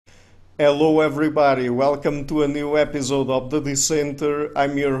Hello, everybody. Welcome to a new episode of the Dissenter.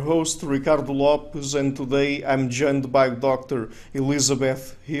 I'm your host, Ricardo Lopes, and today I'm joined by Dr.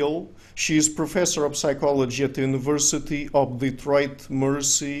 Elizabeth Hill. She is professor of psychology at the University of Detroit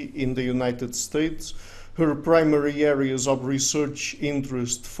Mercy in the United States. Her primary areas of research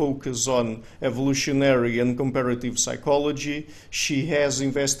interest focus on evolutionary and comparative psychology. She has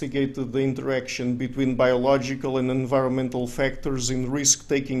investigated the interaction between biological and environmental factors in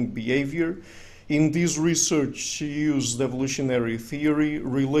risk-taking behavior. In this research, she used evolutionary theory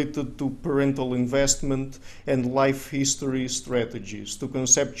related to parental investment and life history strategies to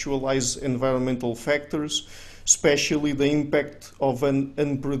conceptualize environmental factors, especially the impact of an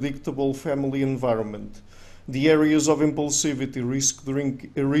unpredictable family environment. The areas of impulsivity,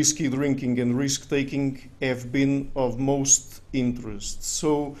 risky drinking, and risk-taking have been of most interest.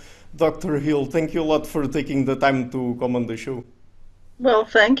 So, Dr. Hill, thank you a lot for taking the time to come on the show. Well,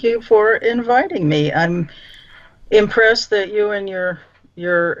 thank you for inviting me. I'm impressed that you and your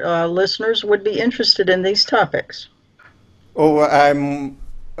listeners would be interested in these topics. Oh, I'm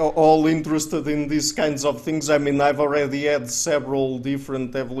all interested in these kinds of things. I mean, I've already had several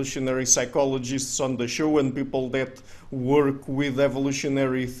different evolutionary psychologists on the show and people that work with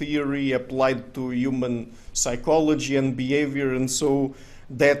evolutionary theory applied to human psychology and behavior, and so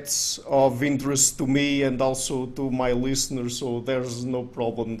that's of interest to me and also to my listeners, so there's no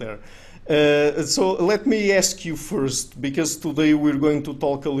problem there. So let me ask you first, because today we're going to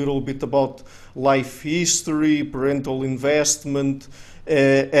talk a little bit about life history, parental investment,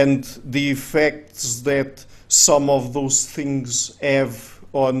 and the effects that some of those things have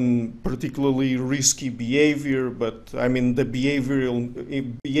on particularly risky behavior, but I mean the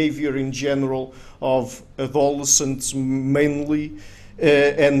behavior in general of adolescents mainly,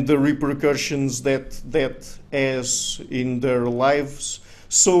 and the repercussions that has in their lives.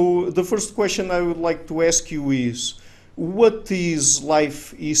 So the first question I would like to ask you is, what is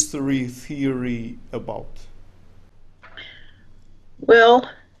life history theory about? Well,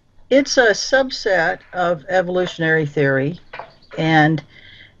 it's a subset of evolutionary theory, and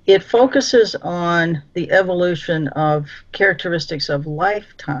it focuses on the evolution of characteristics of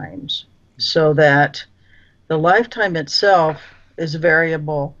lifetimes so that the lifetime itself is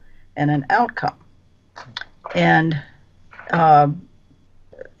variable and an outcome. And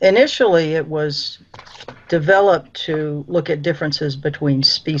initially, it was developed to look at differences between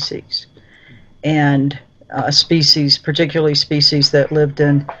species and species, particularly species that lived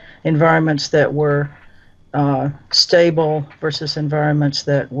in environments that were stable versus environments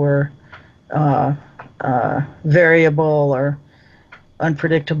that were variable or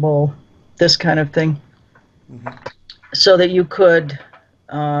unpredictable, this kind of thing, so that you could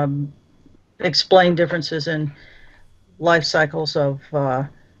explain differences in life cycles of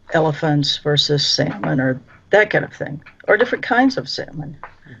elephants versus salmon or that kind of thing, or different kinds of salmon.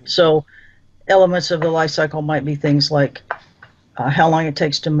 So elements of the life cycle might be things like how long it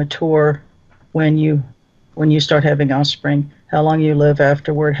takes to mature when you start having offspring, how long you live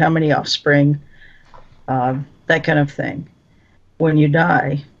afterward, how many offspring, that kind of thing. When you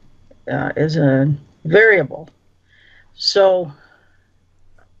die is a variable. So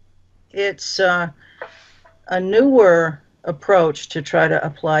it's a newer approach to try to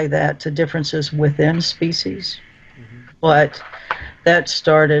apply that to differences within species, but that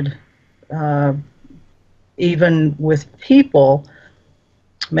started even with people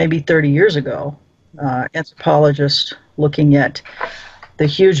maybe 30 years ago. Anthropologists looking at the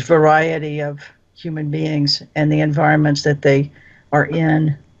huge variety of human beings and the environments that they are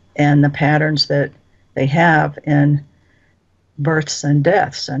in and the patterns that they have in births and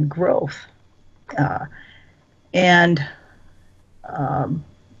deaths and growth. And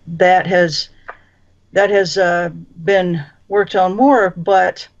that has been worked on more,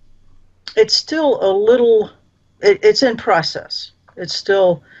 but it's still a little, it's in process. It's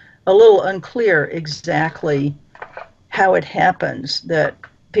still a little unclear exactly how it happens that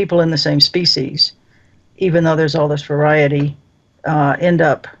people in the same species, even though there's all this variety, end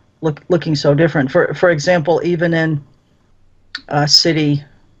up looking so different. For example, even in a city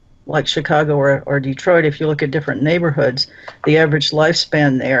like Chicago or Detroit, if you look at different neighborhoods, the average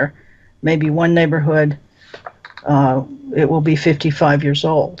lifespan there, maybe one neighborhood, it will be 55 years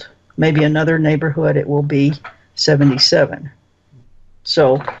old. Maybe another neighborhood, it will be 77.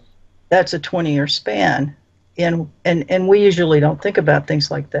 So that's a 20-year span. And we usually don't think about things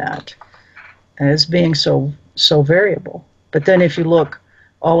like that as being so variable. But then if you look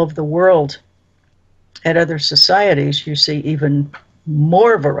all over the world at other societies, you see even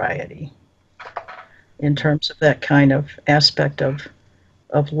more variety in terms of that kind of aspect of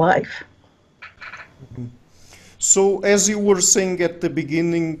of life. So, as you were saying at the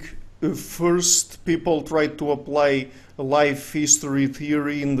beginning, first people try to apply life history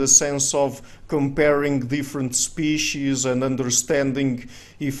theory in the sense of comparing different species and understanding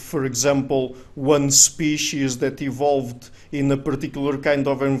if, for example, one species that evolved in a particular kind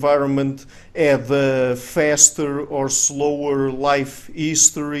of environment had a faster or slower life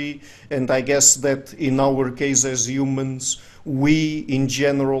history. And I guess that in our case as humans, we in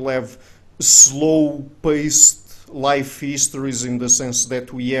general have slow-paced life histories in the sense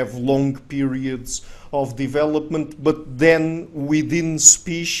that we have long periods of development, but then within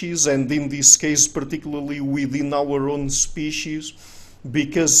species, and in this case particularly within our own species,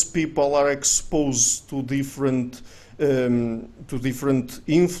 because people are exposed to different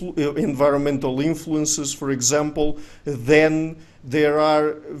environmental influences, for example, then there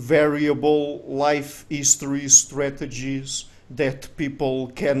are variable life history strategies that people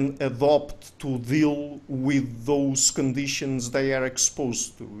can adopt to deal with those conditions they are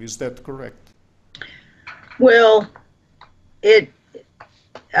exposed to. Is that correct? Well,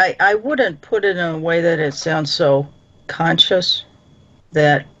 I wouldn't put it in a way that it sounds so conscious,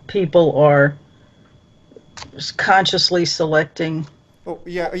 that people are consciously selecting. Oh,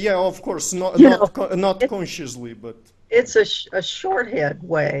 yeah, of course, not consciously, but it's a shorthand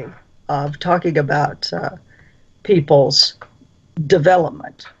way of talking about people's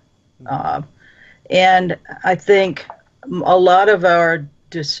development. And I think a lot of our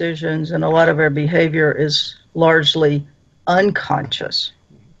decisions and a lot of our behavior is largely unconscious,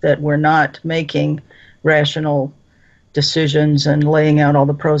 that we're not making rational decisions and laying out all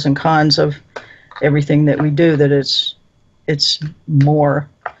the pros and cons of everything that we do, that it's more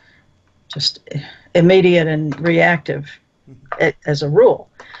just immediate and reactive as a rule.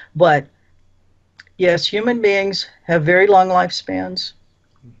 But yes, human beings have very long lifespans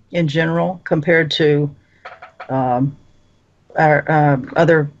in general compared to our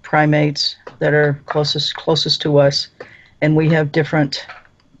other primates that are closest to us, and we have different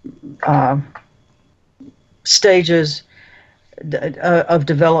stages of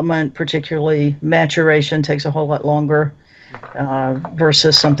development. Particularly maturation takes a whole lot longer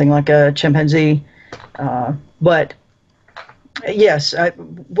versus something like a chimpanzee. But yes,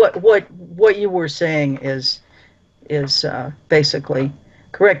 what you were saying is basically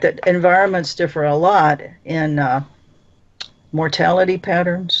correct. That environments differ a lot in mortality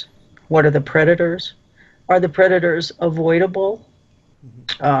patterns. What are the predators? Are the predators avoidable?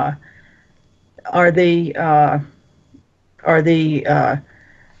 Are the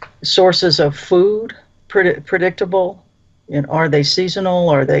sources of food predictable? And are they seasonal?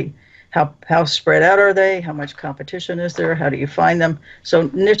 Are they how spread out are they? How much competition is there? How do you find them? So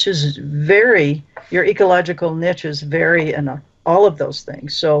niches vary. Your ecological niches vary in all of those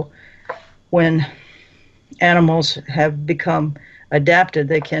things. So when animals have become adapted,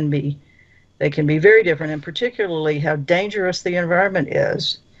 they can be very different, and particularly how dangerous the environment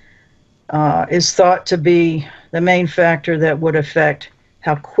is thought to be the main factor that would affect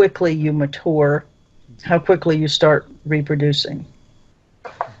how quickly you mature, how quickly you start reproducing.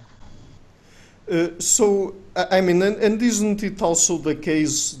 So, I mean, and isn't it also the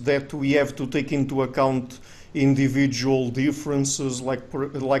case that we have to take into account individual differences, like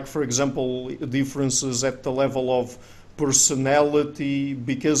for example, differences at the level of personality?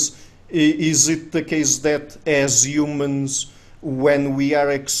 Because is it the case that as humans, when we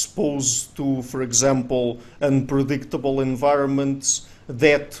are exposed to, for example, unpredictable environments,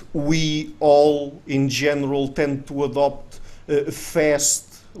 that we all in general tend to adopt fast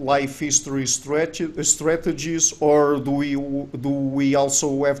life history strategies, or do we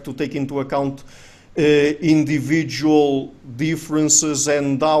also have to take into account individual differences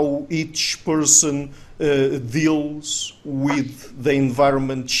and how each person deals with the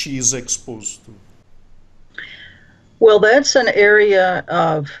environment she is exposed to? Well, that's an area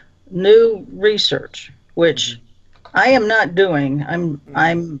of new research, which I am not doing.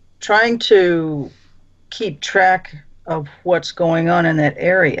 I'm trying to keep track of what's going on in that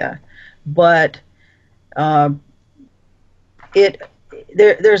area, but there's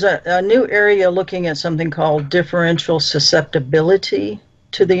a new area looking at something called differential susceptibility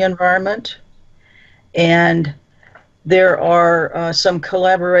to the environment, and there are some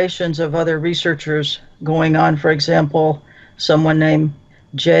collaborations of other researchers going on. For example, someone named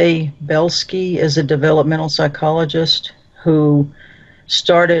Jay Belsky is a developmental psychologist who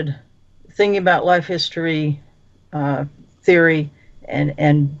started thinking about life history theory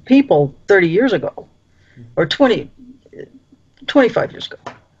and people 30 years ago, or 25 years ago.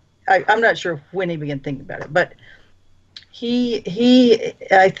 I'm not sure when he began thinking about it, but He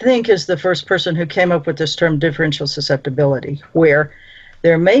I think is the first person who came up with this term differential susceptibility, where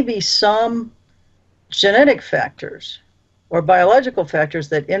there may be some genetic factors or biological factors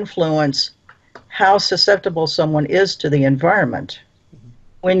that influence how susceptible someone is to the environment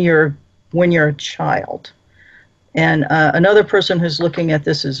when you're a child. And another person who's looking at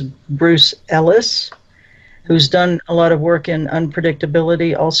this is Bruce Ellis, who's done a lot of work in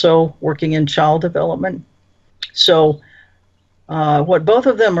unpredictability, also working in child development. So what both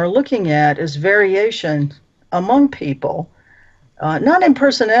of them are looking at is variation among people, not in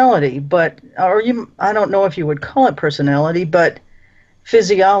personality, but, I don't know if you would call it personality, but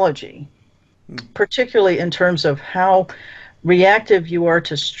physiology, particularly in terms of how reactive you are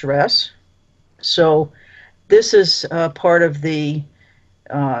to stress. So this is part of the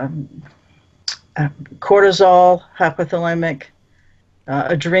cortisol, hypothalamic,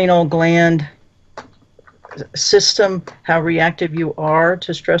 adrenal gland system, how reactive you are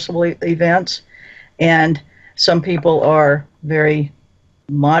to stressful events. And some people are very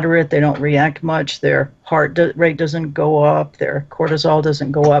moderate, they don't react much, their heart rate doesn't go up, their cortisol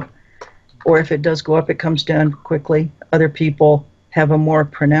doesn't go up, or if it does go up, it comes down quickly. Other people have a more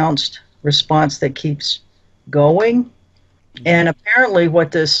pronounced response that keeps going. And apparently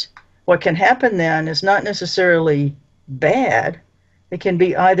what can happen then is not necessarily bad. It can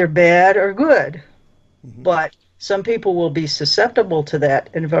be either bad or good. But some people will be susceptible to that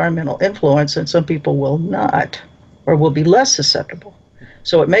environmental influence and some people will not, or will be less susceptible.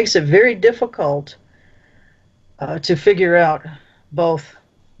 So it makes it very difficult to figure out both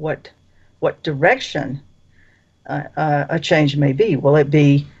what direction a change may be. Will it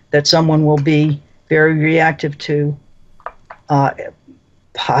be that someone will be very reactive to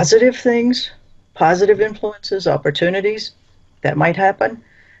positive things, positive influences, opportunities? That might happen.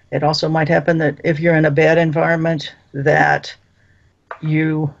 It also might happen that if you're in a bad environment, that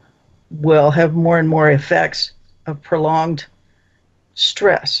you will have more and more effects of prolonged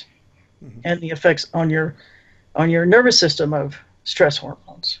stress and the effects on your nervous system of stress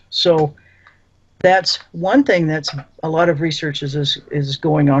hormones. So that's one thing that's a lot of research is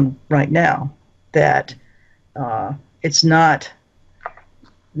going on right now, that it's not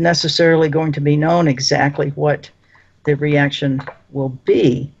necessarily going to be known exactly what the reaction will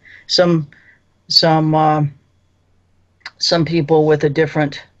be. Some people with a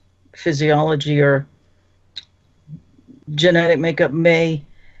different physiology or genetic makeup may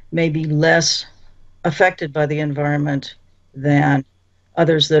be less affected by the environment than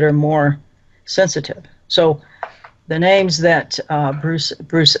others that are more sensitive. So the names that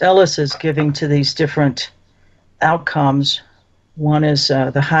Bruce Ellis is giving to these different outcomes, one is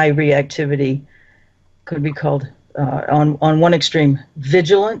the high reactivity, could be called on one extreme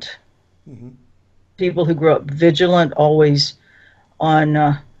vigilant. People who grow up vigilant, always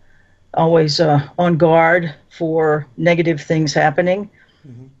on guard for negative things happening.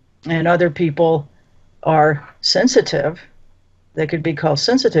 And other people are sensitive. They could be called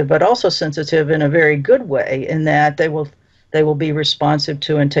sensitive, but also sensitive in a very good way, in that they will be responsive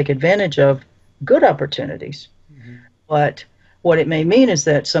to and take advantage of good opportunities. But what it may mean is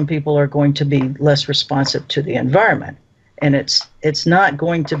that some people are going to be less responsive to the environment. And it's not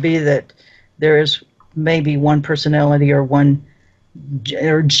going to be that there is maybe one personality or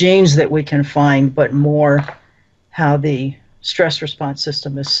genes that we can find, but more how the stress response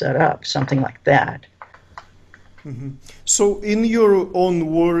system is set up, something like that. So in your own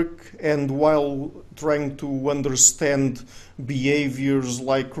work and while trying to understand behaviors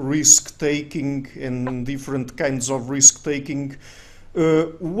like risk-taking and different kinds of risk-taking,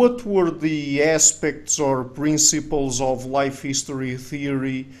 what were the aspects or principles of life history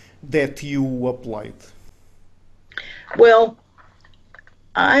theory that you applied? Well,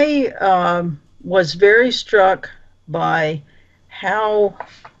 I was very struck by how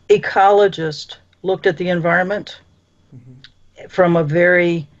ecologists looked at the environment from a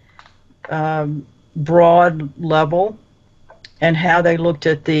very broad level, and how they looked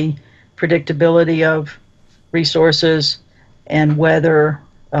at the predictability of resources and whether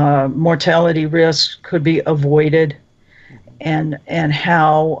mortality risks could be avoided, and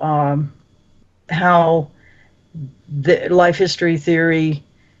how the life history theory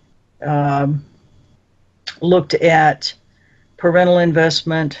looked at parental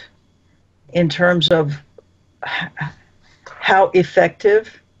investment in terms of how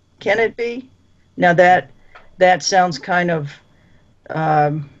effective can it be. Now that sounds kind of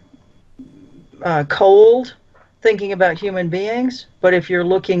cold, thinking about human beings, but if you're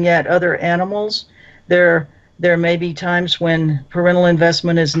looking at other animals, there may be times when parental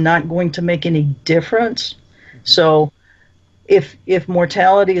investment is not going to make any difference. So if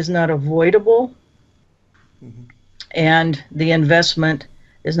mortality is not avoidable and the investment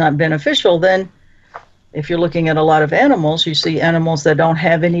is not beneficial, then if you're looking at a lot of animals, you see animals that don't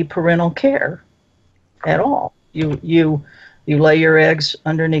have any parental care at all. You lay your eggs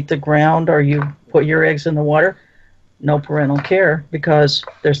underneath the ground, or you put your eggs in the water, no parental care, because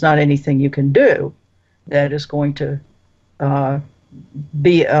there's not anything you can do that is going to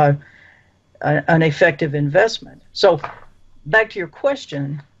be an effective investment. So back to your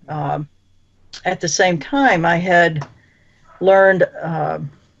question, at the same time, I had learned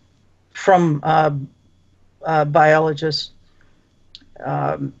from biologists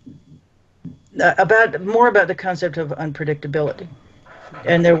about the concept of unpredictability.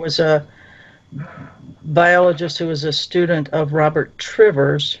 And there was a biologist who was a student of Robert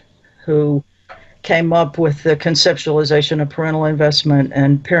Trivers who came up with the conceptualization of parental investment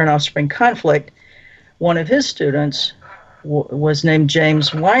and parent-offspring conflict. One of his students was named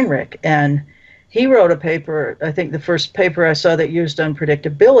James Weinrich, and he wrote a paper, I think the first paper I saw that used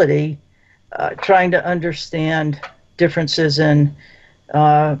unpredictability, trying to understand differences in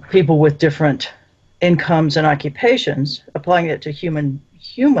people with different incomes and occupations, applying it to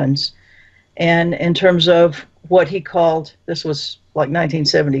humans, and in terms of what he called, this was like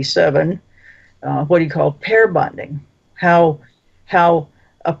 1977, what he called pair bonding, how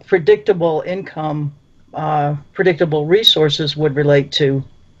a predictable income, predictable resources would relate to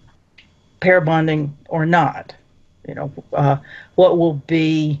pair bonding or not. What will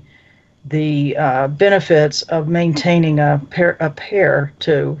be the benefits of maintaining a pair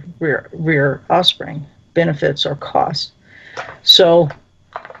to rear offspring, benefits or costs. So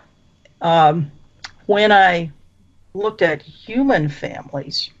when I looked at human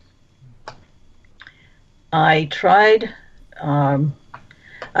families, I tried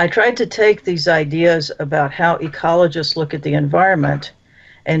to take these ideas about how ecologists look at the environment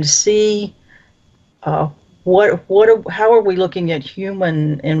and see how are we looking at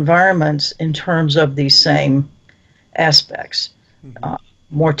human environments in terms of these same aspects,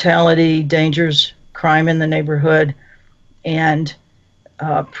 mortality, dangers, crime in the neighborhood, and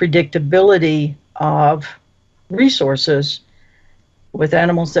predictability of resources with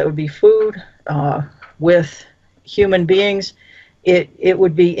animals that would be food, with human beings. It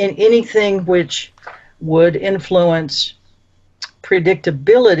would be in anything which would influence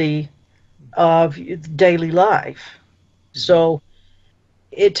predictability of daily life. So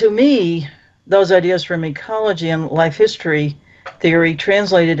to me, those ideas from ecology and life history theory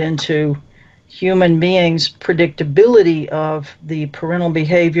translated into human beings' predictability of the parental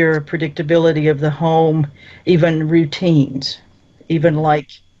behavior, predictability of the home, even routines, even like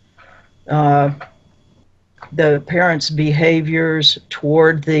the parents' behaviors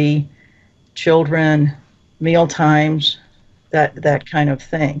toward the children, meal times, that kind of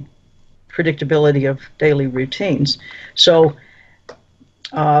thing, predictability of daily routines. So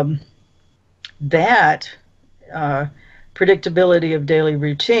that predictability of daily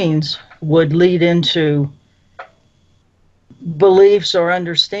routines would lead into beliefs or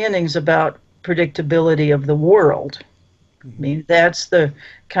understandings about predictability of the world. I mean, that's the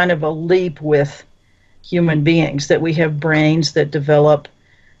kind of a leap with human beings, that we have brains that develop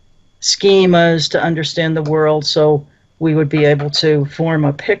schemas to understand the world, so we would be able to form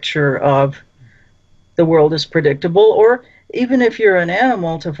a picture of the world as predictable, or even if you're an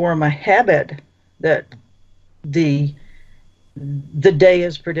animal, to form a habit that the day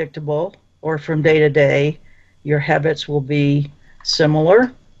is predictable, or from day to day your habits will be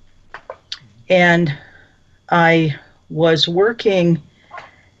similar. And I was working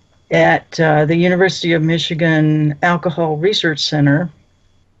at the University of Michigan Alcohol Research Center,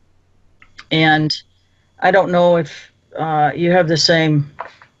 and I don't know if you have the same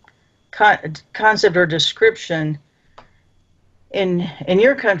concept or description in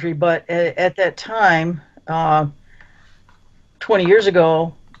your country, but at that time, 20 years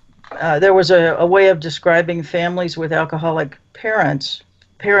ago, there was a way of describing families with alcoholic parents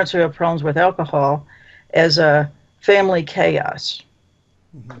who have problems with alcohol, as a family chaos.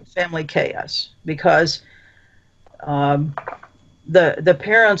 Family chaos, because the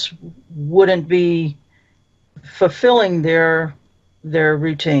parents wouldn't be fulfilling their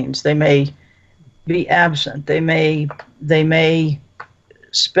routines. They may be absent. They may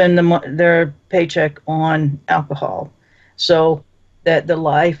spend their paycheck on alcohol, so that the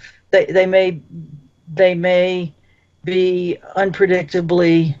life they may be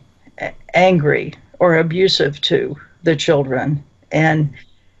unpredictably angry or abusive to the children. And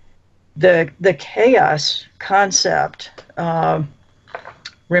the chaos concept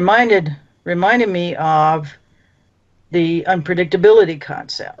reminded me of the unpredictability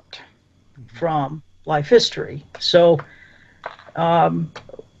concept from life history. So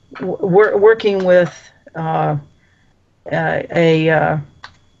we're working with we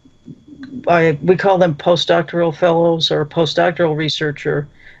call them postdoctoral fellows or postdoctoral researcher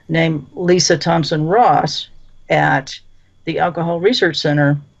named Lisa Thompson Ross at the Alcohol Research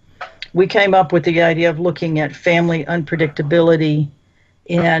Center. We came up with the idea of looking at family unpredictability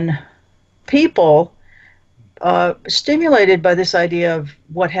in people, stimulated by this idea of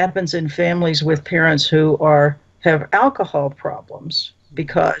what happens in families with parents who have alcohol problems,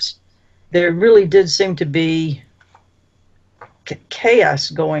 because there really did seem to be chaos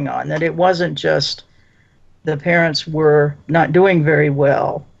going on, that it wasn't just the parents were not doing very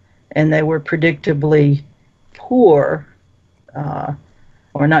well and they were predictably poor,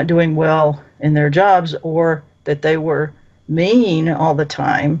 or not doing well in their jobs, or that they were mean all the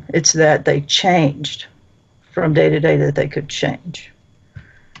time. It's that they changed from day to day, that they could change.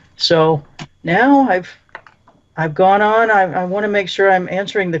 So now I've gone on. I want to make sure I'm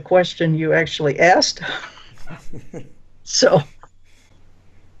answering the question you actually asked. So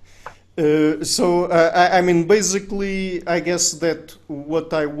I mean, basically, I guess that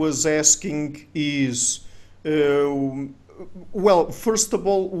what I was asking is, well, first of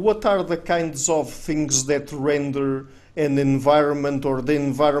all, what are the kinds of things that render an environment, or the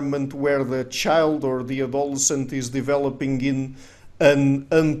environment where the child or the adolescent is developing in, an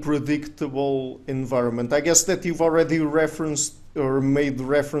unpredictable environment? I guess that you've already referenced or made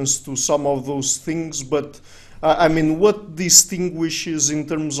reference to some of those things, but I mean, what distinguishes in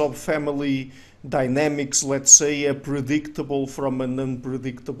terms of family dynamics, let's say, a predictable from an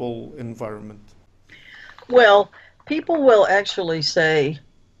unpredictable environment? well, people will actually say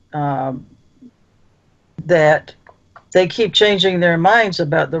that they keep changing their minds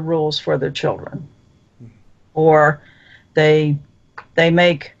about the rules for their children, or they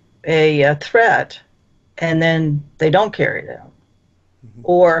make a threat and then they don't carry it out,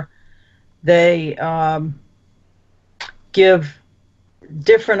 or they give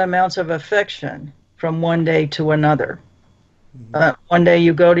different amounts of affection from one day to another. One day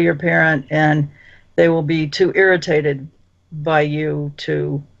you go to your parent and they will be too irritated by you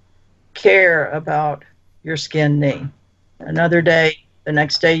to care about your skinned knee. Another day, the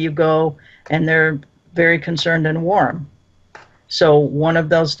next day you go and they're very concerned and warm. So one of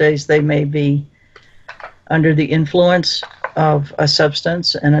those days they may be under the influence of a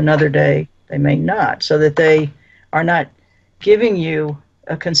substance, and another day they may not, so that they are not giving you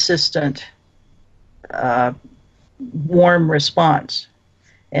a consistent warm response.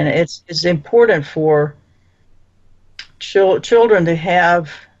 And it's important for children to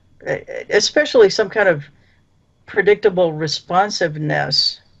have, especially some kind of predictable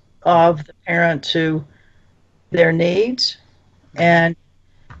responsiveness of the parent to their needs. And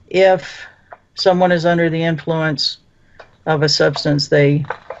if someone is under the influence of a substance, they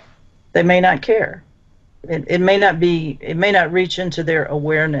may not care. It may not reach into their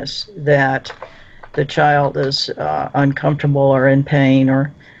awareness that the child is uncomfortable or in pain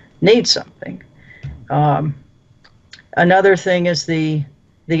or needs something. Another thing is the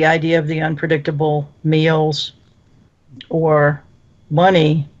idea of the unpredictable meals or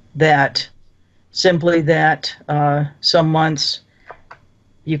money, that simply that some months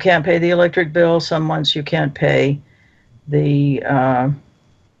you can't pay the electric bill, some months you can't pay the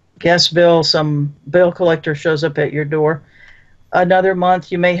gas bill, some bill collector shows up at your door. Another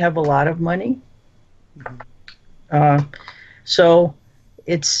month you may have a lot of money. So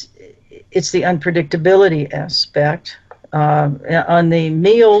it's the unpredictability aspect. On the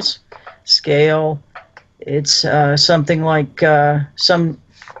meals scale, it's something like the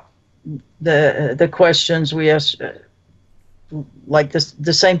questions we ask, like this: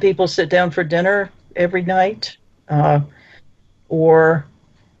 the same people sit down for dinner every night, or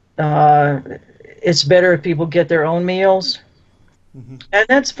it's better if people get their own meals. And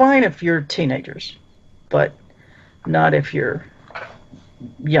that's fine if you're teenagers, but not if you're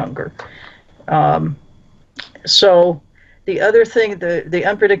younger. So the other thing, the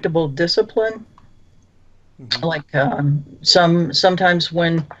unpredictable discipline, like sometimes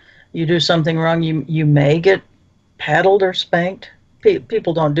when you do something wrong, you may get paddled or spanked.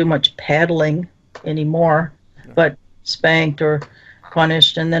 People don't do much paddling anymore, but spanked or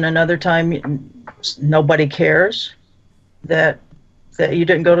punished. And then another time, nobody cares that you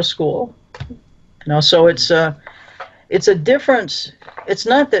didn't go to school. So it's a difference. It's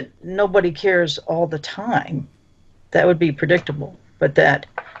not that nobody cares all the time. That would be predictable, but that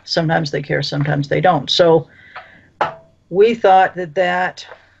sometimes they care, sometimes they don't. So we thought that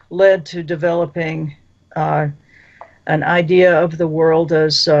led to developing an idea of the world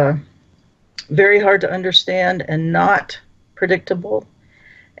as very hard to understand and not predictable,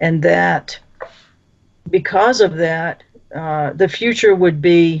 and that because of that, the future would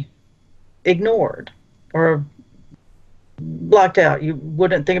be ignored or blocked out. You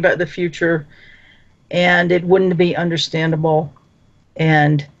wouldn't think about the future, and it wouldn't be understandable,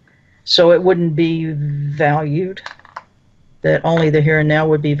 and so it wouldn't be valued, that only the here and now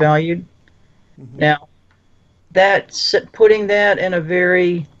would be valued. Mm-hmm. Now, that's putting that in a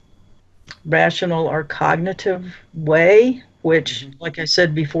very rational or cognitive way, which, like I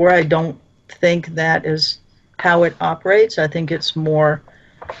said before, I don't think that is how it operates. I think it's more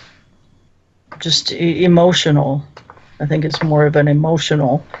just emotional. I think it's more of an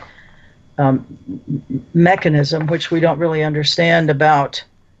emotional mechanism, which we don't really understand about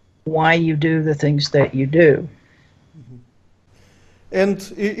why you do the things that you do.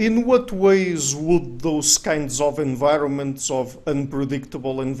 And in what ways would those kinds of environments, of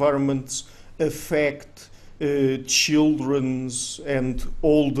unpredictable environments, affect children's and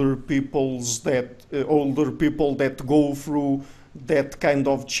older people that go through that kind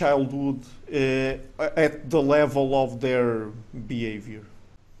of childhood at the level of their behavior?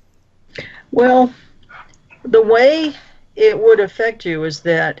 Well, the way it would affect you is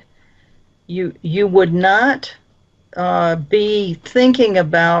that you would not be thinking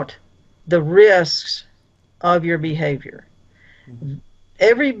about the risks of your behavior. Mm-hmm.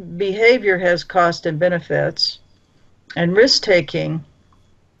 Every behavior has cost and benefits, and risk-taking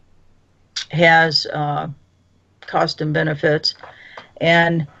has cost and benefits,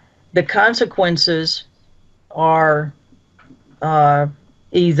 and the consequences are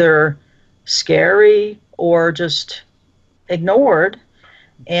either scary or just ignored,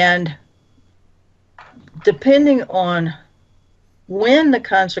 and depending on when the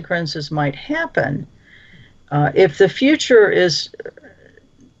consequences might happen, if the future is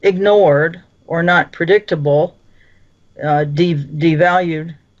ignored or not predictable,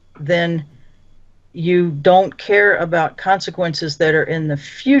 devalued, then you don't care about consequences that are in the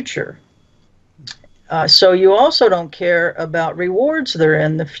future. So you also don't care about rewards that are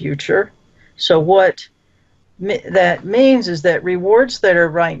in the future. So what that means is that rewards that are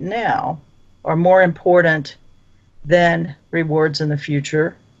right now are more important than rewards in the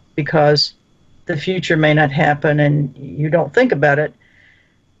future, because the future may not happen and you don't think about it.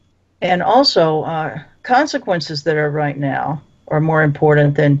 And also, consequences that are right now are more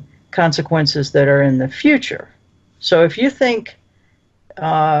important than consequences that are in the future. So if you think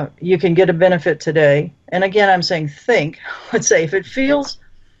you can get a benefit today, and again, I'm saying think, let's say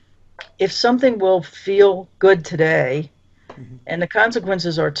if something will feel good today, mm-hmm. and the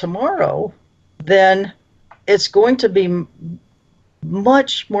consequences are tomorrow, then it's going to be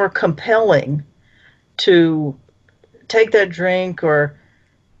much more compelling to take that drink or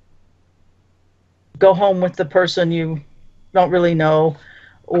go home with the person you don't really know,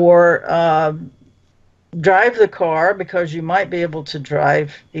 or drive the car because you might be able to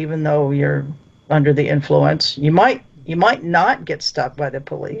drive even though you're under the influence. You might not get stopped by the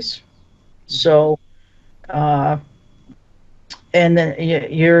police. So, and then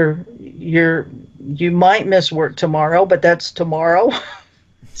you might miss work tomorrow, but that's tomorrow.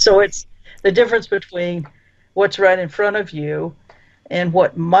 So it's the difference between what's right in front of you and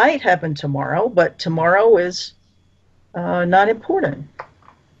what might happen tomorrow, but tomorrow is not important.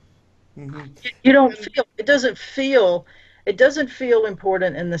 Mm-hmm. You don't feel it doesn't feel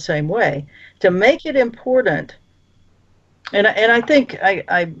important in the same way. To make it important, and I think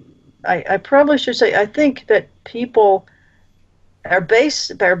I probably should say, I think that people,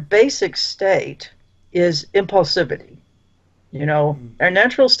 their basic state is impulsivity. You know, our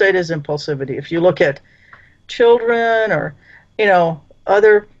natural state is impulsivity. If you look at children or,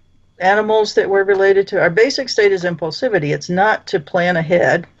 other animals that we're related to, our basic state is impulsivity. It's not to plan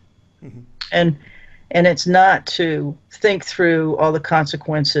ahead, mm-hmm. and it's not to think through all the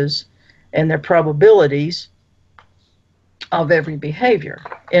consequences and their probabilities of every behavior.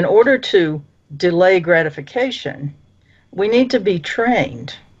 In order to delay gratification, we need to be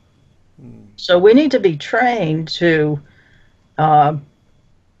trained. So we need to be trained to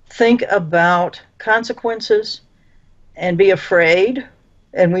think about consequences and be afraid,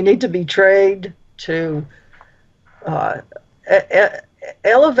 and we need to be trained to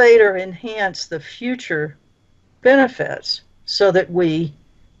elevate or enhance the future benefits so that we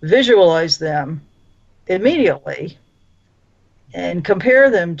visualize them immediately and compare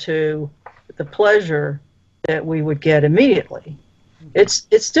them to the pleasure that we would get immediately.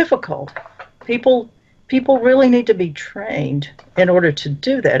 It's difficult. People really need to be trained in order to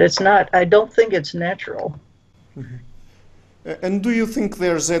do that. It's not, I don't think it's natural. Mm-hmm. And do you think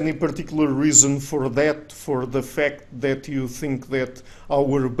there's any particular reason for that, for the fact that you think that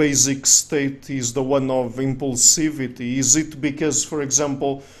our basic state is the one of impulsivity? Is it because, for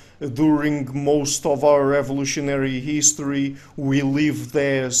example, during most of our evolutionary history, we lived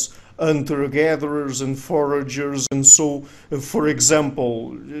as hunter-gatherers and foragers, and so, for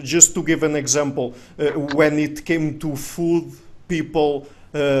example, just to give an example, when it came to food, people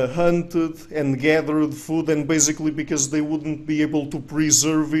hunted and gathered food, and basically because they wouldn't be able to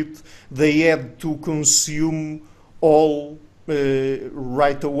preserve it, they had to consume all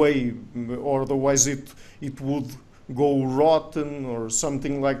right away, or otherwise it would go rotten or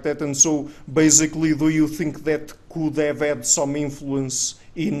something like that. And so basically, do you think that could have had some influence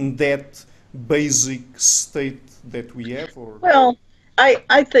in that basic state that we have? Or Well,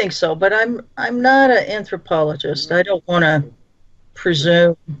 I think so, but I'm not an anthropologist. I don't want to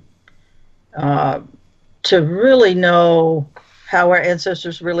presume uh, to really know how our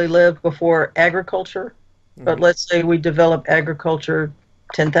ancestors really lived before agriculture. But let's say we developed agriculture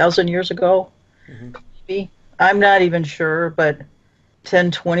 10,000 years ago, maybe. I'm not even sure, but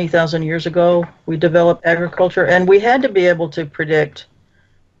 10, 20,000 years ago, we developed agriculture, and we had to be able to predict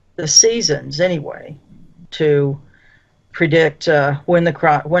the seasons anyway, to predict when to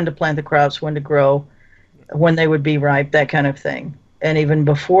plant the crops, when to grow, when they would be ripe, that kind of thing. And even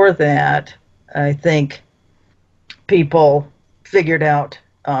before that, I think people figured out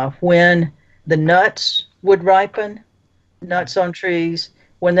when the nuts would ripen, nuts on trees,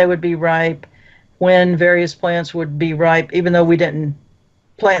 when they would be ripe, when various plants would be ripe. Even though we didn't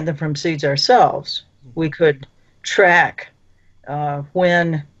plant them from seeds ourselves, we could track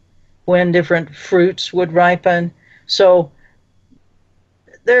when different fruits would ripen. So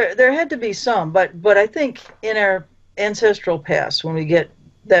there had to be some, but I think in our ancestral past, when we get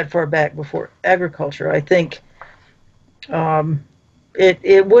that far back before agriculture, I think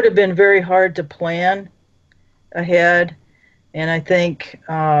it would have been very hard to plan ahead, and I think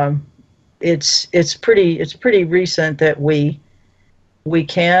it's pretty recent that we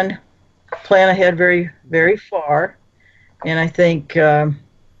can plan ahead very, very far, and I think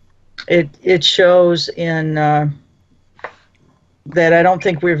it shows in that I don't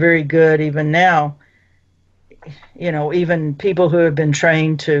think we're very good even now. You know, even people who have been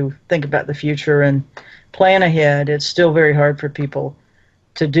trained to think about the future and plan ahead, it's still very hard for people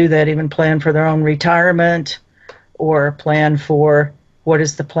to do that, even plan for their own retirement or plan for what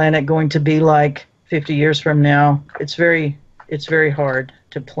is the planet going to be like 50 years from now. It's very hard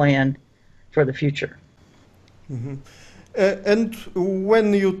to plan for the future. And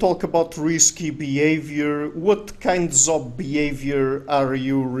when you talk about risky behavior, what kinds of behavior are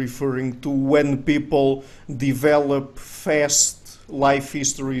you referring to when people develop fast life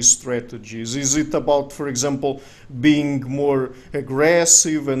history strategies? Is it about, for example, being more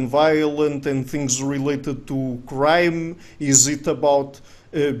aggressive and violent and things related to crime? Is it about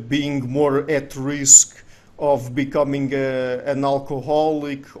being more at risk of becoming an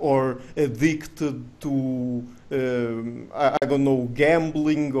alcoholic or addicted to I don't know,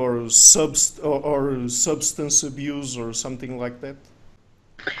 gambling or substance abuse or something like that?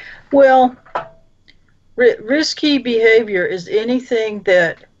 Well, risky behavior is anything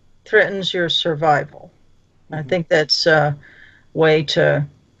that threatens your survival. I think that's a way to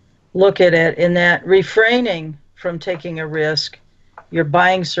look at it, in that refraining from taking a risk, you're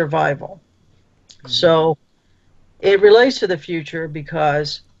buying survival. So it relates to the future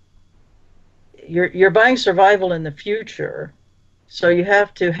because you're buying survival in the future, so you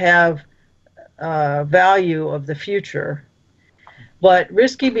have to have value of the future. But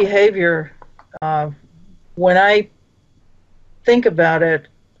risky behavior, when I think about it,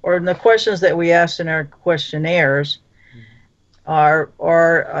 or in the questions that we asked in our questionnaires,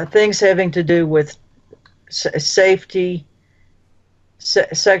 are things having to do with safety,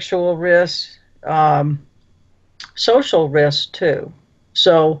 sexual risks, social risks too.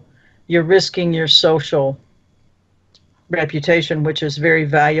 So you're risking your social reputation, which is very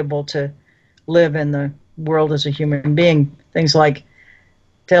valuable to live in the world as a human being. Things like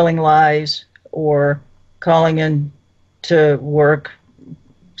telling lies or calling in to work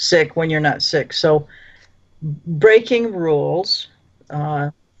sick when you're not sick. So breaking rules,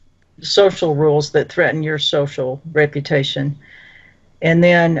 social rules that threaten your social reputation. And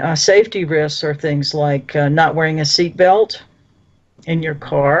then safety risks are things like not wearing a seatbelt in your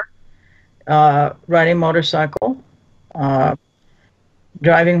car, riding a motorcycle,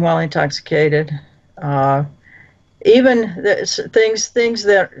 driving while intoxicated, even things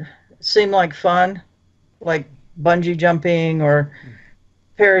that seem like fun, like bungee jumping or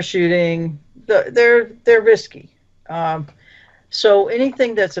parachuting. They're risky. So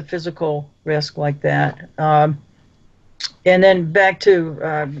anything that's a physical risk like that. And then back to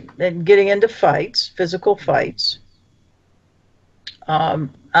and getting into fights, physical fights.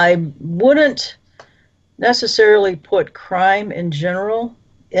 I wouldn't necessarily put crime in general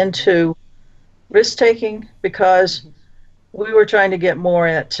into risk taking because we were trying to get more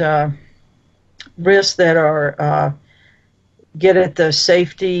at risks that are get at the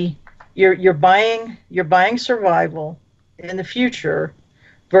safety. You're buying survival in the future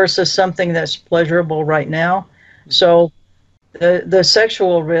versus something that's pleasurable right now. So the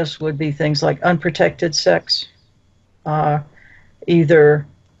sexual risk would be things like unprotected sex, either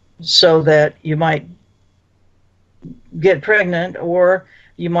so that you might get pregnant or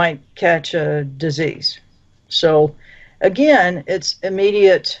you might catch a disease. So again, it's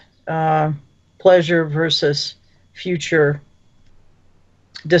immediate pleasure versus future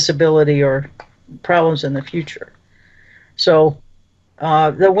disability or problems in the future. So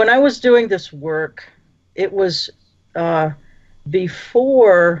when I was doing this work, it was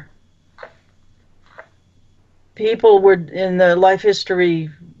before people were in the life history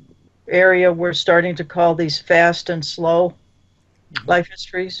area were starting to call these fast and slow life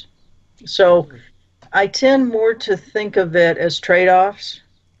histories. So I tend more to think of it as trade-offs.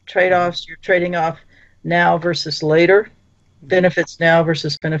 Trade-offs, you're trading off now versus later, benefits now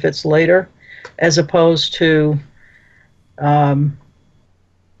versus benefits later, as opposed to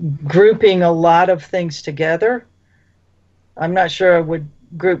grouping a lot of things together. I'm not sure I would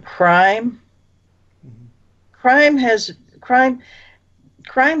group crime. Crime has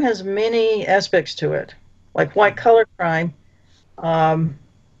many aspects to it. Like white collar crime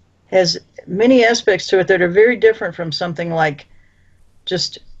has many aspects to it that are very different from something like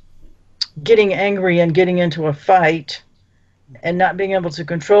just getting angry and getting into a fight and not being able to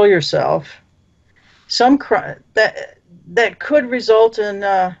control yourself. Some crime that could result in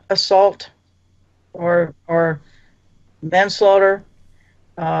assault or manslaughter,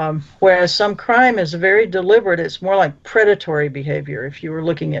 whereas some crime is very deliberate. It's more like predatory behavior if you were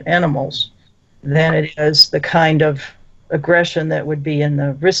looking at animals than it is the kind of aggression that would be in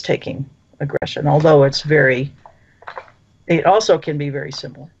the risk-taking aggression, although it also can be very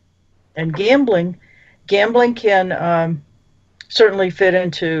similar. And gambling can certainly fit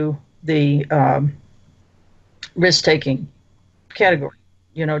into the risk-taking category,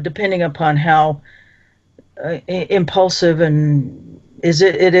 depending upon how impulsive and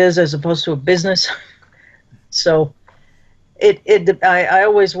it is as opposed to a business. So I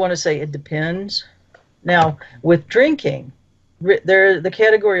always want to say it depends. Now with drinking, the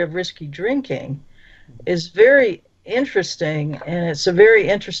category of risky drinking is very interesting, and it's a very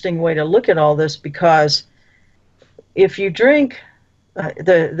interesting way to look at all this because if you drink,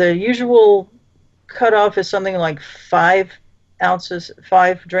 the usual cutoff is something like 5 ounces,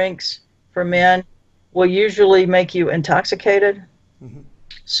 5 drinks for men will usually make you intoxicated.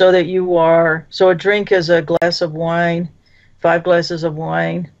 So a drink is a glass of wine, 5 glasses of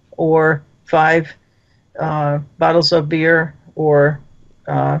wine, or 5 bottles of beer, or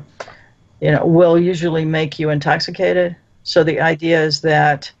will usually make you intoxicated. So the idea is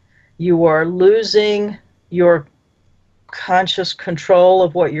that you are losing your conscious control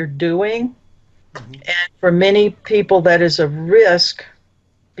of what you're doing. And for many people, that is a risk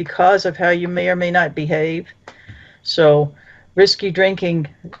because of how you may or may not behave. So risky drinking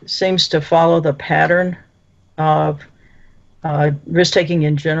seems to follow the pattern of risk-taking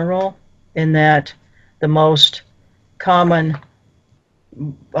in general, in that the most common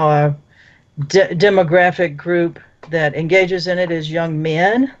demographic group that engages in it is young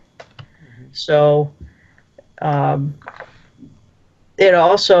men. So it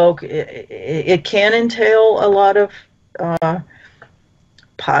also it can entail a lot of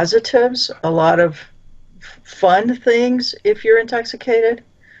positives, a lot of fun things if you're intoxicated.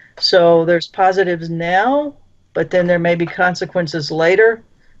 So there's positives now, but then there may be consequences later.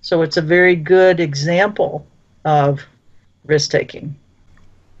 So it's a very good example of risk-taking.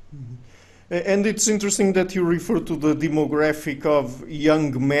 And it's interesting that you refer to the demographic of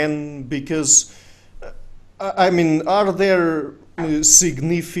young men because, are there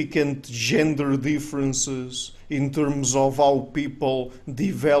significant gender differences in terms of how people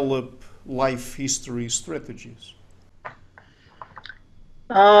develop life history strategies?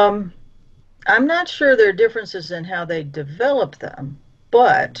 I'm not sure there are differences in how they develop them,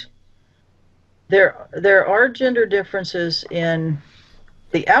 but there are gender differences in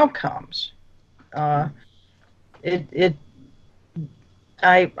the outcomes. I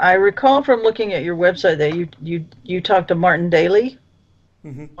recall from looking at your website that you talked to Martin Daly.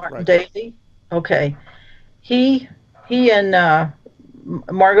 Martin Right. Daly, okay. He he and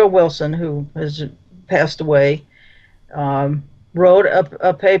Margot Wilson, who has passed away, wrote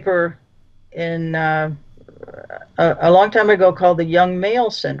a paper in a long time ago called the young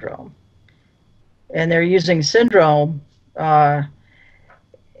male syndrome. And they're using syndrome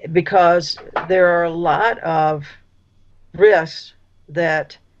because there are a lot of risks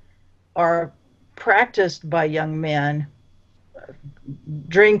that are practiced by young men,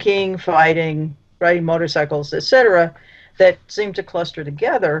 drinking, fighting, riding motorcycles, etc., that seem to cluster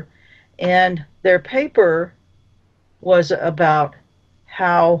together. And their paper was about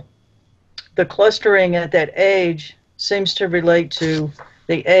how the clustering at that age seems to relate to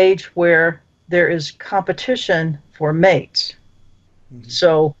the age where there is competition for mates. Mm-hmm.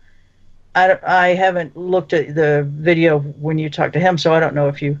 So I haven't looked at the video when you talked to him, so I don't know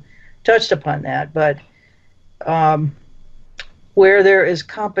if you touched upon that. But where there is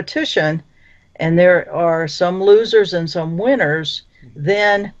competition and there are some losers and some winners,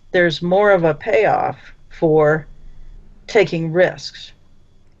 then there's more of a payoff for taking risks.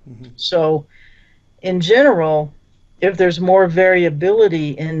 Mm-hmm. So in general, if there's more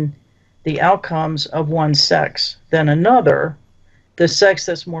variability in the outcomes of one sex than another, the sex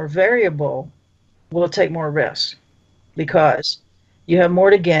that's more variable will take more risks because you have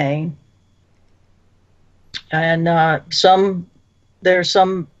more to gain. And there's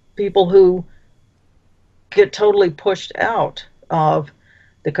some people who get totally pushed out of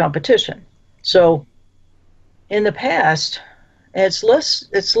the competition. So in the past, it's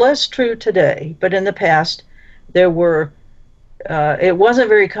less true today, but in the past there were it wasn't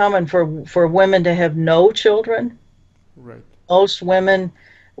very common for women to have no children. Right. Most women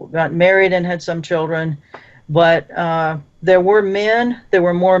got married and had some children, but there were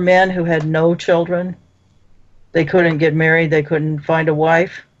more men who had no children. They couldn't get married, they couldn't find a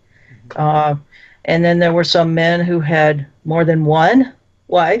wife. Mm-hmm. And then there were some men who had more than one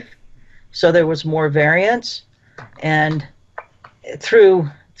wife, so there was more variance. And through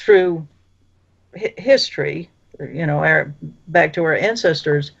history, back to our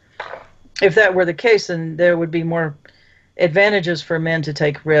ancestors, if that were the case, then there would be more advantages for men to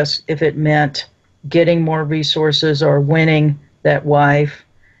take risks if it meant getting more resources or winning that wife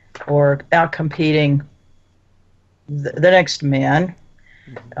or outcompeting the next man,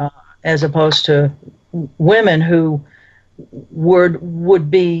 as opposed to women who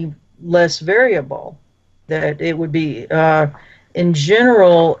would be less variable. That it would be, in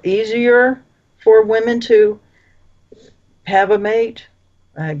general, easier for women to have a mate,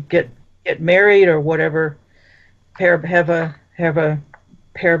 get married or whatever, have a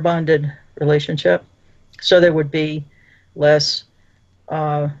pair bonded relationship. So there would be less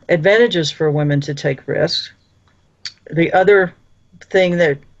advantages for women to take risks. The other thing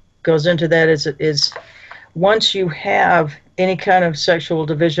that goes into that is once you have any kind of sexual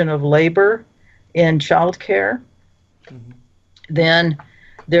division of labor in childcare, mm-hmm. then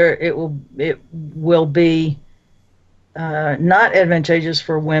it will be not advantageous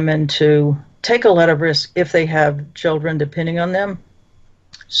for women to take a lot of risk if they have children depending on them,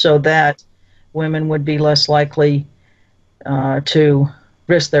 so that women would be less likely to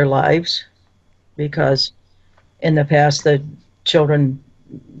risk their lives, because in the past the children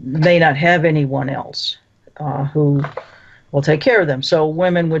may not have anyone else who will take care of them. So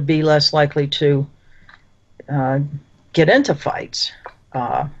women would be less likely to get into fights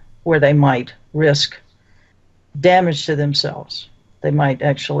where they might risk damage to themselves. They might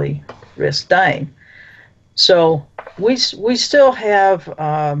actually risk dying. So we still have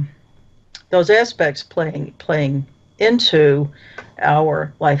those aspects playing into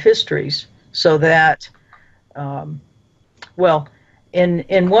our life histories, so that in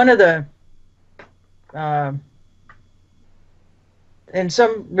one of the in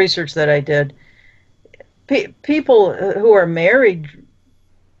some research that I did, people who are married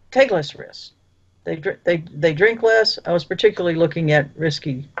take less risks. They drink less. I was particularly looking at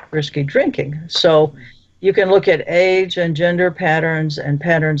risky drinking. So you can look at age and gender patterns and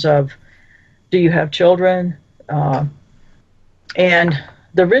patterns of, do you have children? And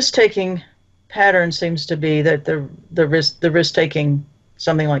the risk-taking pattern seems to be that the risk-taking,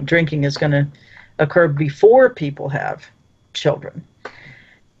 something like drinking, is going to occur before people have children.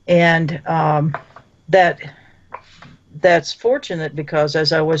 And that's fortunate because,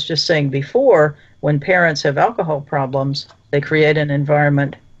 as I was just saying before, when parents have alcohol problems, they create an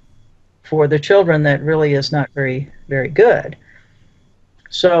environment for the children that really is not very, very good.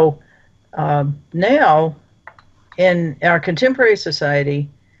 So now, in our contemporary society,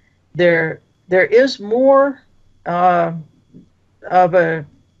 there is more of a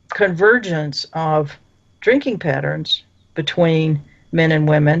convergence of drinking patterns between men and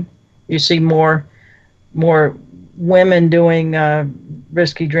women. You see more women doing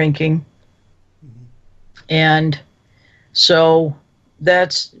risky drinking, and so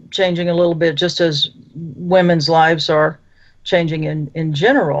that's changing a little bit, just as women's lives are changing in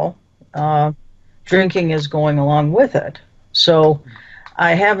general. Drinking is going along with it. So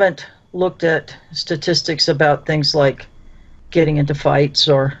I haven't looked at statistics about things like getting into fights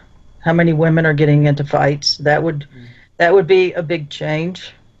or how many women are getting into fights. That would be a big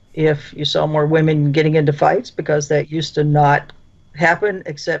change if you saw more women getting into fights, because that used to not happen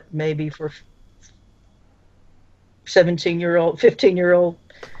except maybe for 17-year-old, 15-year-old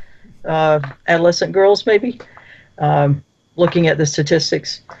adolescent girls, maybe, looking at the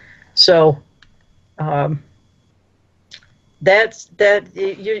statistics. So you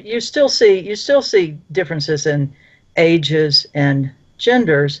still see differences in ages and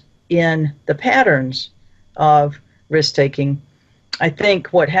genders in the patterns of risk taking. I think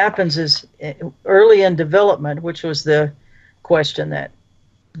what happens is early in development, which was the question that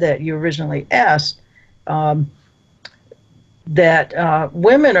you originally asked, that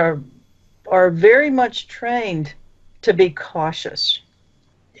women are very much trained to be cautious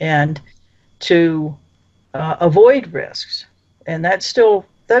and to avoid risks, and that's still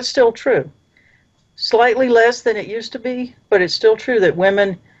true. Slightly less than it used to be, but it's still true that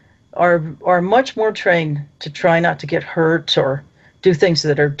women are much more trained to try not to get hurt or do things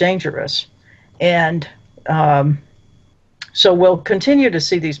that are dangerous, and so we'll continue to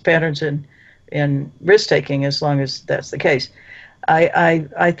see these patterns in risk taking as long as that's the case.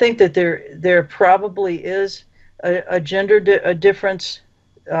 I think that there probably is a gender difference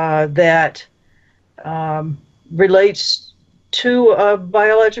that relates to a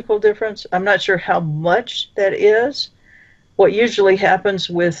biological difference. I'm not sure how much that is. What usually happens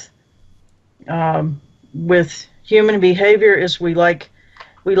with human behavior is we like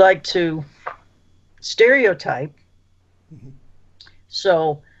to stereotype.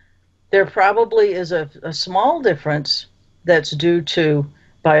 So there probably is a small difference that's due to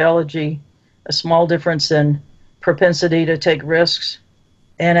biology, a small difference in propensity to take risks.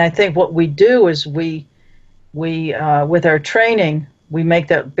 And I think what we do is we with our training, we make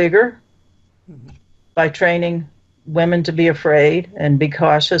that bigger by training women to be afraid and be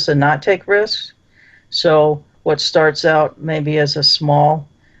cautious and not take risks. So what starts out maybe as a small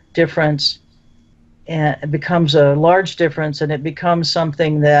difference, and it becomes a large difference, and it becomes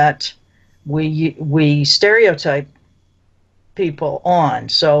something that we stereotype people on.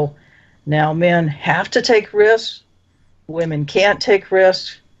 So now men have to take risks, women can't take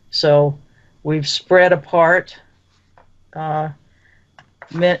risks. So we've spread apart men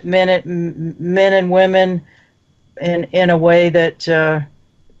and women in a way that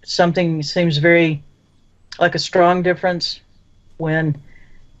something seems very like a strong difference when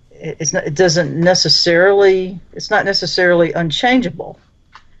it's not necessarily unchangeable.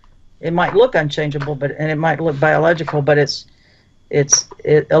 It might look unchangeable, and it might look biological, but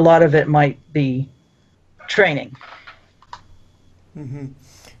a lot of it might be training. Mm-hmm.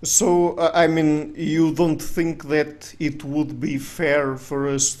 So, I mean, you don't think that it would be fair for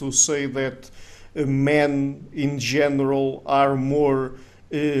us to say that men in general are more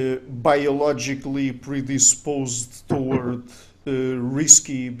biologically predisposed toward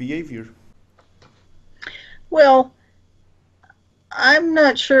risky behavior? Well, I'm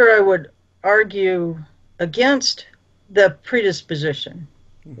not sure I would argue against the predisposition.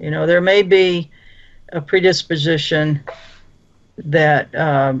 You know, there may be a predisposition that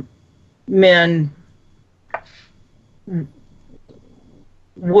men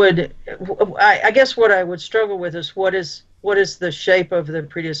would. I guess what I would struggle with is what is the shape of the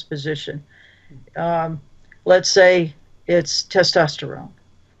predisposition. Let's say it's testosterone.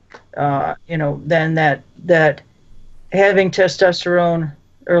 Then that having testosterone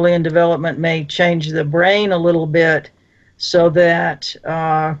early in development may change the brain a little bit, so that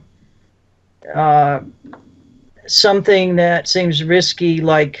something that seems risky,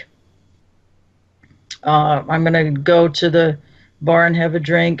 like I'm going to go to the bar and have a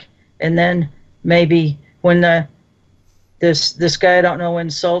drink, and then maybe when this guy I don't know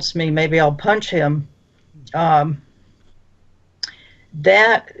insults me, maybe I'll punch him. What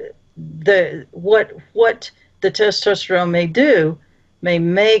the testosterone may do may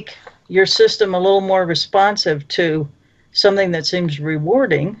make your system a little more responsive to something that seems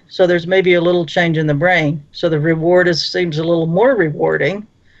rewarding. So there's maybe a little change in the brain. So the reward seems a little more rewarding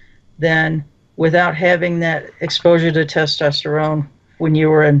than without having that exposure to testosterone when you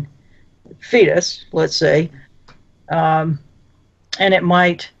were a fetus, let's say. And it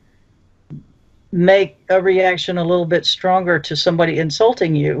might make a reaction a little bit stronger to somebody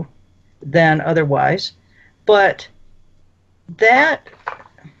insulting you than otherwise. But that,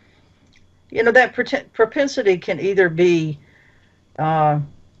 that propensity can either be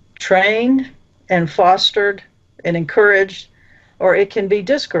trained and fostered and encouraged, or it can be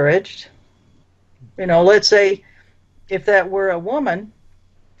discouraged. Let's say if that were a woman,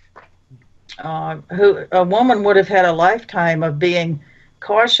 a woman would have had a lifetime of being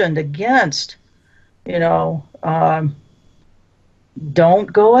cautioned against, don't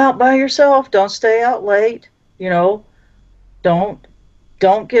go out by yourself, don't stay out late, don't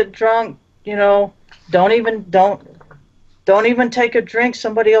get drunk, don't even take a drink,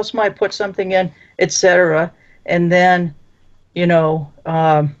 somebody else might put something in, etc. And then,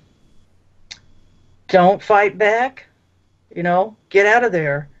 don't fight back, get out of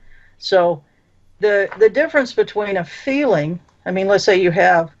there. So the difference between a feeling, let's say you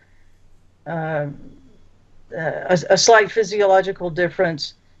have a slight physiological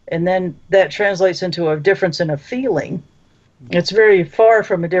difference, and then that translates into a difference in a feeling. It's very far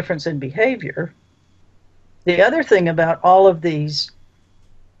from a difference in behavior. The other thing about all of these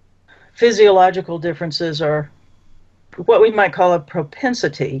physiological differences, or what we might call a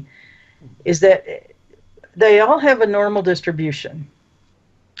propensity, is that they all have a normal distribution.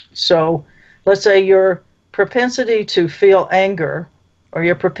 So let's say your propensity to feel anger, or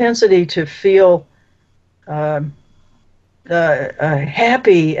your propensity to feel happy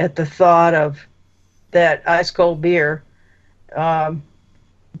at the thought of that ice cold beer, that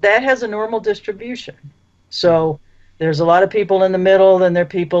has a normal distribution. So there's a lot of people in the middle, then there are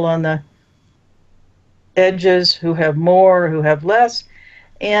people on the edges who have more, who have less.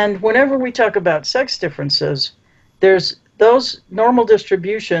 And whenever we talk about sex differences, there's those normal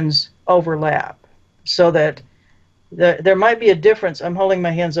distributions overlap, so that there might be a difference. I'm holding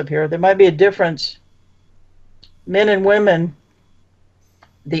my hands up here. There might be a difference. Men and women,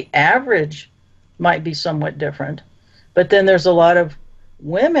 the average might be somewhat different, but then there's a lot of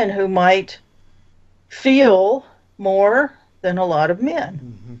women who might feel more than a lot of men.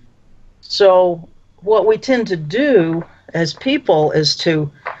 Mm-hmm. So what we tend to do as people is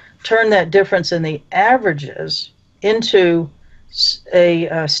to turn that difference in the averages into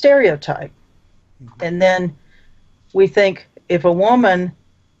a stereotype. Mm-hmm. And then we think if a woman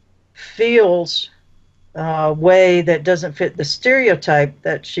feels a way that doesn't fit the stereotype,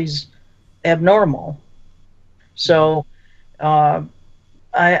 that she's abnormal. So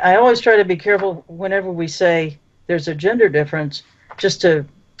I always try to be careful whenever we say there's a gender difference, just to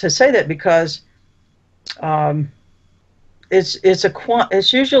say that, because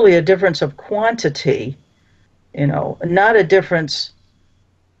it's usually a difference of quantity, not a difference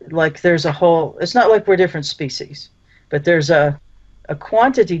like there's a whole. It's not like we're different species, but there's a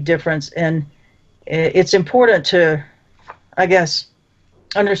quantity difference, and it's important to, I guess,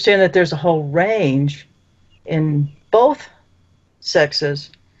 understand that there's a whole range in both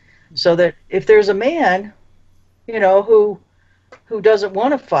sexes, so that if there's a man, who doesn't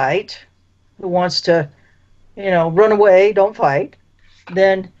want to fight, who wants to, run away, don't fight,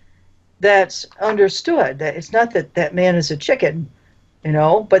 then that's understood. That it's not that man is a chicken,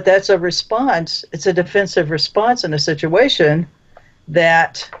 but that's a response. It's a defensive response in a situation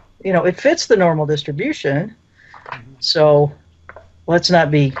that, it fits the normal distribution. So let's not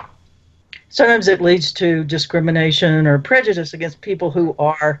be. Sometimes it leads to discrimination or prejudice against people who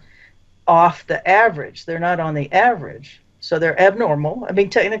are off the average. They're not on the average, so they're abnormal.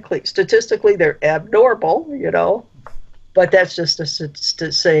 Technically, statistically, they're abnormal, but that's just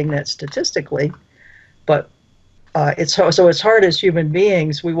saying that statistically. But it's hard as human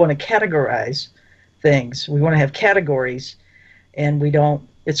beings. We want to categorize things. We want to have categories, and we don't.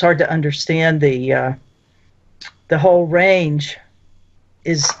 It's hard to understand the whole range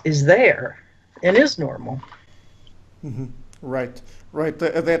is there and is normal. Mm-hmm. Right.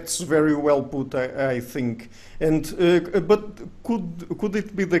 That's very well put, I think. And but could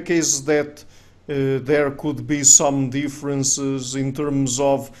it be the case that there could be some differences in terms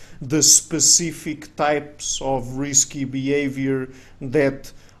of the specific types of risky behavior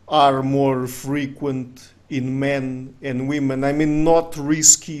that are more frequent in men and women? Not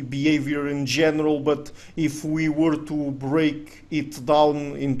risky behavior in general, but if we were to break it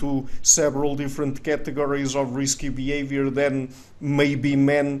down into several different categories of risky behavior, then maybe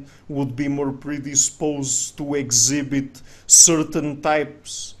men would be more predisposed to exhibit certain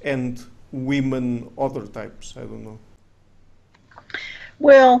types and women other types. I don't know.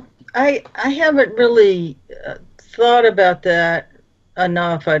 Well, I haven't really thought about that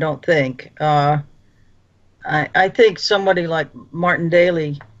enough, I don't think. I think somebody like Martin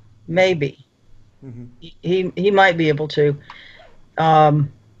Daly, maybe. He might be able to.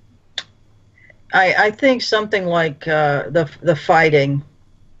 Um, I think something like the fighting,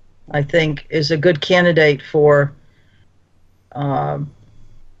 I think, is a good candidate for um,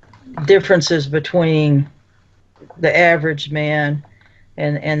 differences between the average man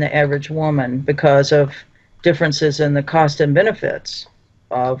and the average woman because of differences in the cost and benefits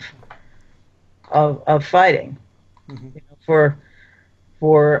of of fighting. You know, for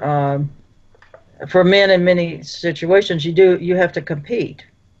for men in many situations, you have to compete.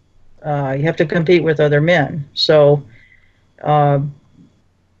 You have to compete with other men. So uh,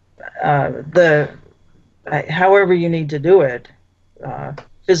 the however you need to do it,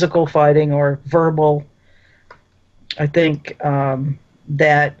 physical fighting or verbal, I think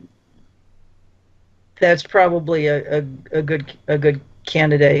that that's probably a good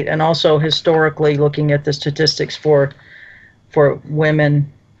candidate. And also historically, looking at the statistics for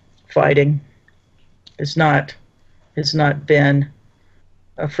women fighting, it's not it's not been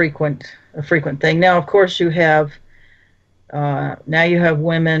a frequent thing. Now, of course, you have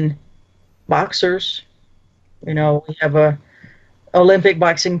women boxers. You know, we have a Olympic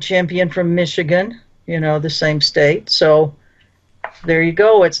boxing champion from Michigan. You know, the same state. So there you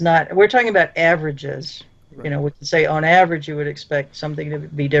go. It's not. We're talking about averages. Right. You know, we can say on average you would expect something to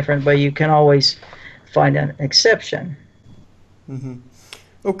be different, but you can always find an exception.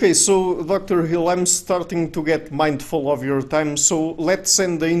 Okay, so Dr. Hill, I'm starting to get mindful of your time, so let's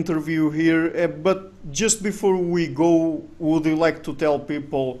end the interview here. But just before we go, would you like to tell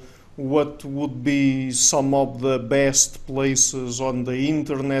people what would be some of the best places on the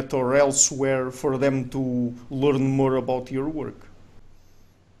internet or elsewhere for them to learn more about your work?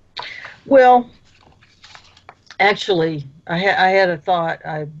 Well, actually, I had a thought.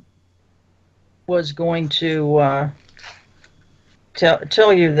 I was going to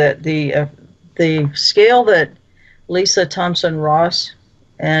tell you that the scale that Lisa Thompson Ross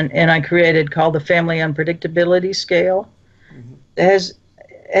and I created, called the Family Unpredictability Scale, has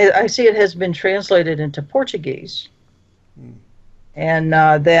I see it has been translated into Portuguese, and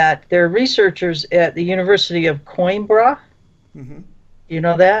that there are researchers at the University of Coimbra. You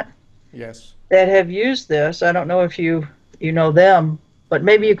know that? Yes. That have used this. I don't know if you know them, but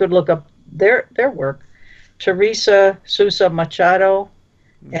maybe you could look up their work. Teresa Sousa Machado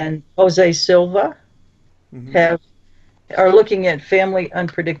and Jose Silva are looking at family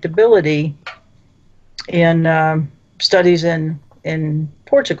unpredictability in studies in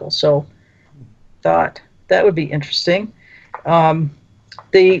Portugal. So thought that would be interesting.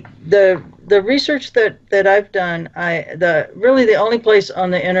 The research that I've done, really the only place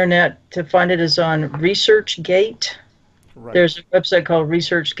on the internet to find it is on ResearchGate. Right. There's a website called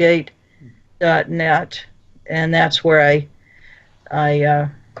ResearchGate.net, and that's where I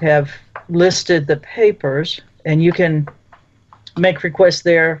have listed the papers, and you can make requests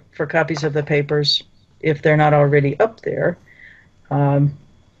there for copies of the papers if they're not already up there.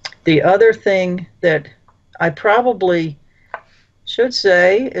 The other thing that I probably should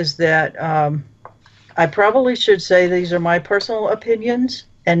say is that I probably should say these are my personal opinions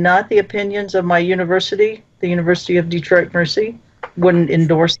and not the opinions of my university, the University of Detroit Mercy. Wouldn't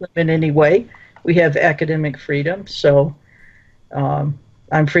endorse them in any way. We have academic freedom, so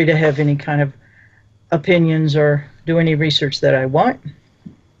I'm free to have any kind of opinions or do any research that I want.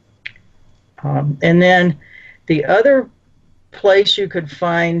 And then the other place you could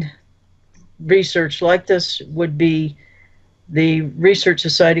find research like this would be the research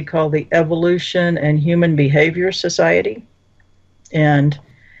society called the Evolution and Human Behavior Society. And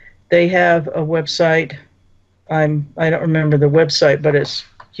they have a website. I don't remember the website, but it's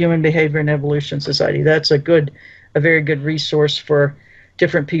Human Behavior and Evolution Society. That's a very good resource for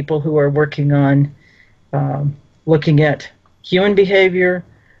different people who are working on looking at human behavior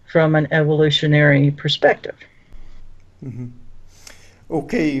from an evolutionary perspective.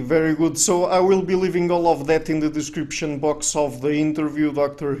 Okay, very good. So I will be leaving all of that in the description box of the interview,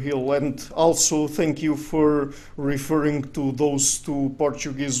 Dr. Hill. And also thank you for referring to those two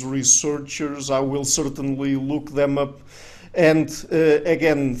Portuguese researchers. I will certainly look them up. And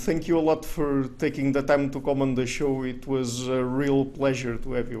again, thank you a lot for taking the time to come on the show. It was a real pleasure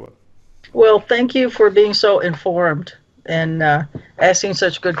to have you on. Well, thank you for being so informed and asking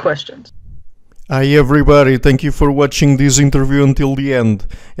such good questions. Hi everybody, thank you for watching this interview until the end.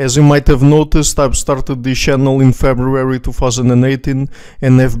 As you might have noticed, I've started this channel in February 2018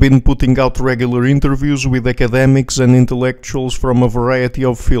 and have been putting out regular interviews with academics and intellectuals from a variety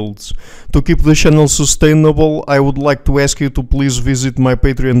of fields. To keep the channel sustainable, I would like to ask you to please visit my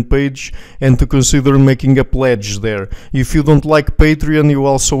Patreon page and to consider making a pledge there. If you don't like Patreon, you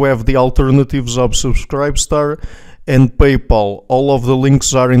also have the alternatives of Subscribestar and PayPal. All of the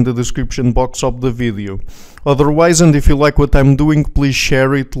links are in the description box of the video. Otherwise, and if you like what I'm doing, please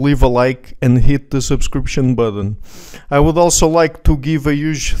share it, leave a like and hit the subscription button. I would also like to give a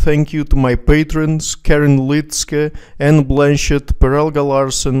huge thank you to my patrons Karen Litske, Anne Blanchett, Perel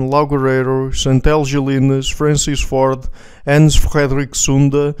Galarsen, Lau Guerrero, Chantel Gelinas, Francis Ford, Hans Frederick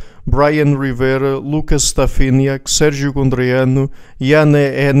Sunda, Brian Rivera, Lucas Stafiniak, Sergio Gondriano, Jana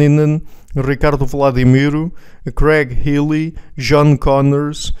Eninen, Ricardo Vladimiro, Craig Healy, John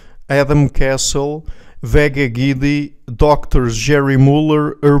Connors, Adam Castle, Vega Gidi, Doctors Jerry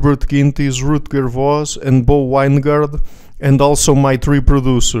Muller, Herbert Gintis, Rutger Voss and Bo Weingard, and also my three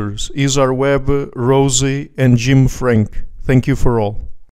producers, Isar Webb, Rosie and Jim Frank. Thank you for all.